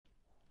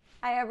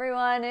Hi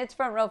everyone, it's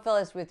Front Row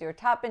Phyllis with your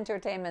top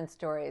entertainment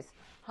stories.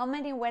 How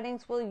many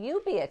weddings will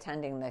you be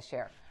attending this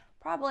year?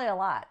 Probably a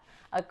lot.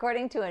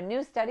 According to a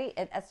new study,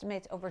 it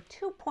estimates over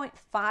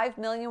 2.5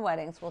 million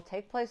weddings will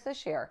take place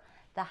this year,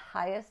 the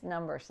highest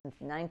number since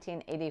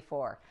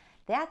 1984.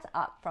 That's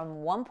up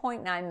from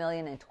 1.9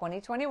 million in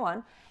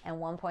 2021 and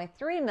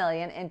 1.3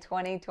 million in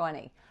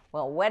 2020.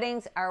 Well,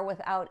 weddings are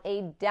without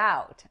a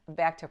doubt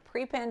back to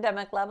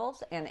pre-pandemic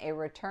levels and a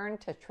return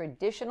to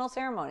traditional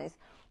ceremonies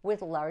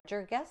with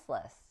larger guest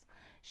lists.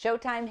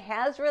 Showtime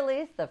has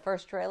released the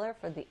first trailer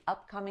for the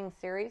upcoming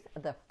series,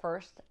 The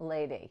First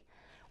Lady,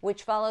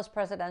 which follows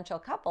presidential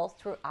couples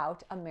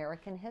throughout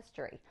American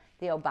history.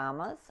 The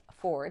Obamas,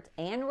 Fords,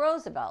 and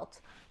Roosevelts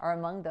are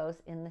among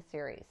those in the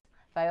series.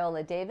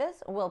 Viola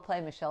Davis will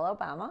play Michelle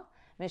Obama,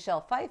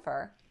 Michelle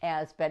Pfeiffer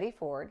as Betty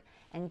Ford,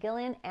 and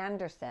Gillian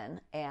Anderson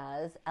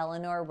as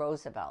Eleanor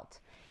Roosevelt.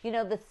 You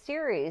know, the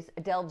series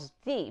delves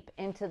deep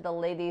into the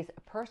ladies'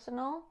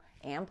 personal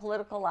and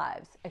political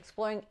lives,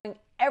 exploring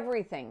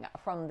everything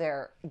from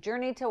their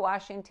journey to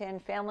Washington,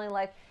 family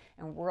life,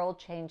 and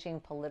world-changing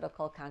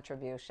political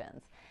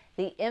contributions.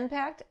 The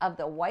impact of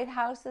the White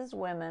House's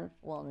women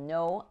will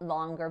no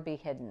longer be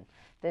hidden.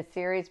 The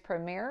series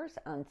premieres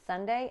on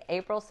Sunday,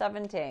 April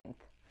 17th.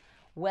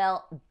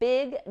 Well,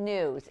 big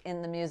news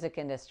in the music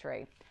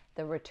industry.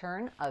 The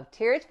return of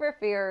Tears for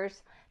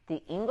Fears,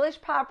 the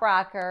English pop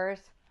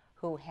rockers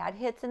who had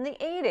hits in the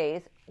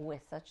 80s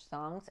with such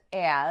songs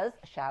as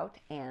Shout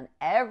and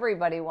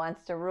Everybody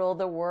Wants to Rule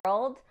the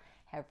World,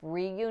 have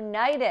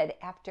reunited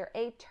after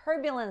a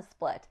turbulent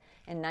split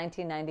in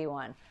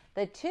 1991.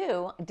 The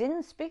two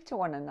didn't speak to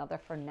one another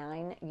for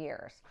 9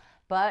 years,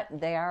 but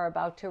they are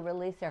about to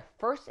release their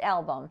first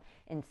album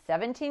in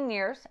 17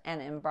 years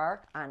and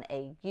embark on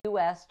a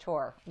U.S.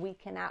 tour. We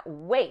cannot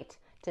wait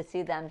to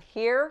see them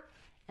here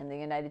in the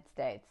United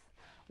States.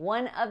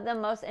 One of the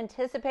most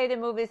anticipated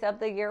movies of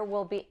the year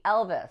will be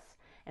Elvis,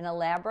 an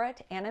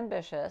elaborate and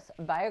ambitious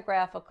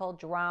biographical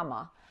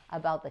drama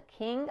about the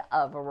king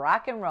of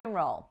rock and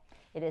roll.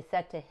 It is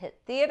set to hit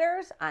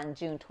theaters on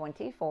June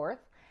 24th,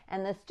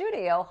 and the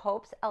studio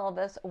hopes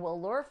Elvis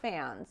will lure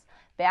fans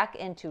back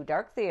into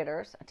dark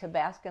theaters to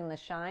bask in the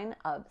shine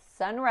of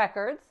Sun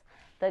Records,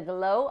 the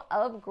glow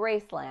of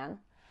Graceland,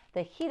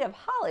 the heat of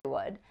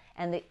Hollywood,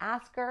 and the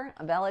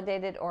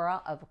Oscar-validated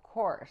aura, of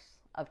course,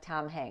 of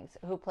Tom Hanks,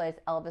 who plays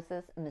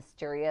Elvis's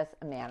mysterious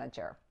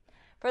manager.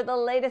 For the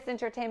latest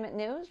entertainment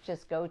news,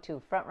 just go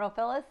to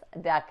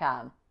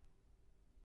frontrowphyllis.com.